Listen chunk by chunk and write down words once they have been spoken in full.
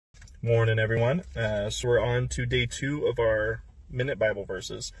Morning, everyone. So we're on to day 2 of our Minute Bible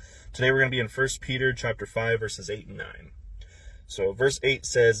verses. Today we're going to be in 1 Peter chapter 5, verses 8 and 9. So verse 8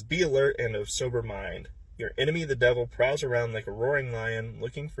 says, "Be alert and of sober mind. Your enemy, the devil, prowls around like a roaring lion,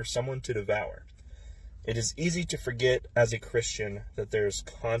 looking for someone to devour." It is easy to forget as a Christian that there's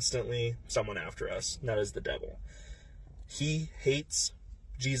constantly someone after us, and that is the devil. He hates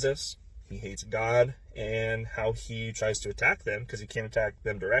Jesus. He hates God, and how he tries to attack them, because he can't attack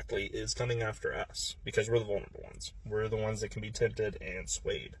them directly, is coming after us, because we're the vulnerable ones. We're the ones that can be tempted and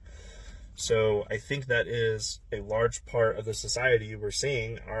swayed. So I think that is a large part of the society we're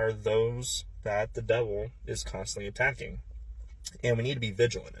seeing are those that the devil is constantly attacking. And we need to be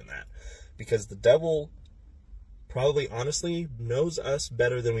vigilant in that, because the devil probably honestly knows us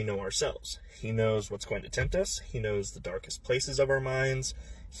better than we know ourselves. He knows what's going to tempt us. He knows the darkest places of our minds.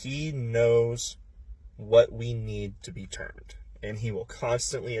 He knows what we need to be turned, and he will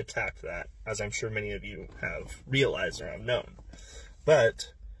constantly attack that, as I'm sure many of you have realized or have known.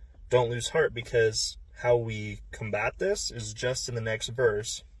 But don't lose heart, because how we combat this is just in the next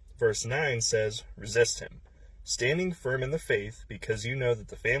verse. Verse 9 says, "Resist him, standing firm in the faith, because you know that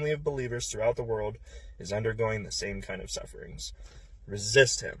the family of believers throughout the world is undergoing the same kind of sufferings."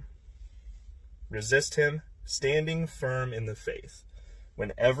 Resist him. Resist him, standing firm in the faith.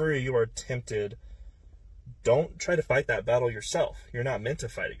 Whenever you are tempted, don't try to fight that battle yourself. You're not meant to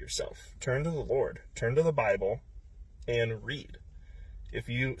fight it yourself. Turn to the Lord, turn to the Bible, and read. If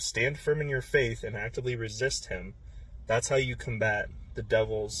you stand firm in your faith and actively resist him, that's how you combat the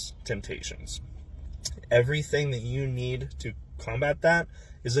devil's temptations. Everything that you need to combat that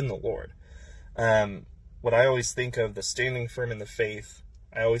is in the Lord. What I always think of, the standing firm in the faith,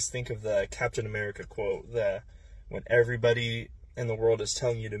 I always think of the Captain America quote, when everybody in the world is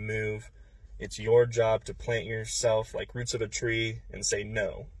telling you to move, it's your job to plant yourself like roots of a tree and say,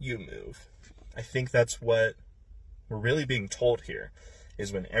 "No, you move." I think that's what we're really being told here,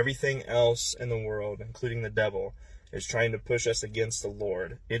 is when everything else in the world, including the devil, is trying to push us against the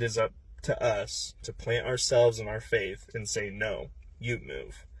Lord, it is up to us to plant ourselves in our faith and say, "No, you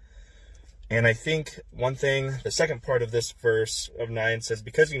move." And I think one thing, the second part of this verse of 9 says,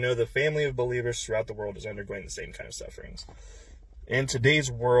 "Because you know the family of believers throughout the world is undergoing the same kind of sufferings." In today's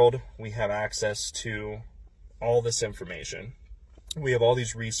world, we have access to all this information. We have all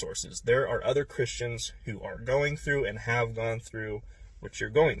these resources. There are other Christians who are going through and have gone through what you're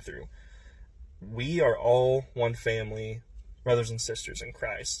going through. We are all one family, brothers and sisters in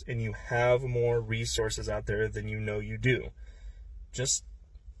Christ, and you have more resources out there than you know you do. Just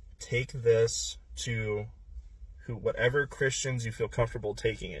take this to whatever Christians you feel comfortable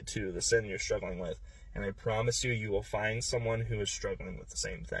taking it to, the sin you're struggling with, and I promise you, you will find someone who is struggling with the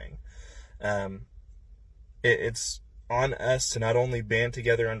same thing. It's on us to not only band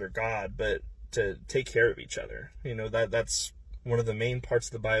together under God, but to take care of each other. You know, that's one of the main parts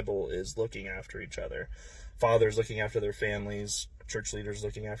of the Bible, is looking after each other. Fathers looking after their families, church leaders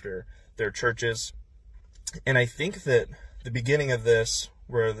looking after their churches. And I think that the beginning of this,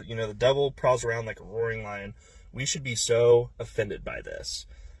 where the devil prowls around like a roaring lion, we should be so offended by this.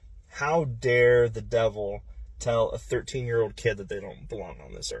 How dare the devil tell a 13-year-old kid that they don't belong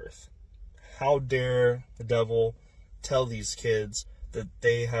on this earth? How dare the devil tell these kids that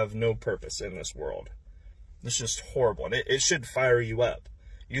they have no purpose in this world? It's just horrible, and it should fire you up.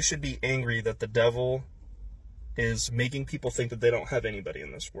 You should be angry that the devil is making people think that they don't have anybody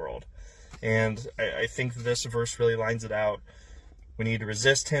in this world. And I think this verse really lines it out. We need to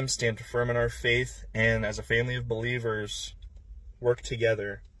resist him, stand firm in our faith, and as a family of believers, work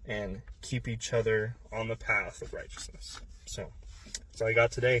together and keep each other on the path of righteousness. So that's all I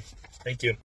got today. Thank you.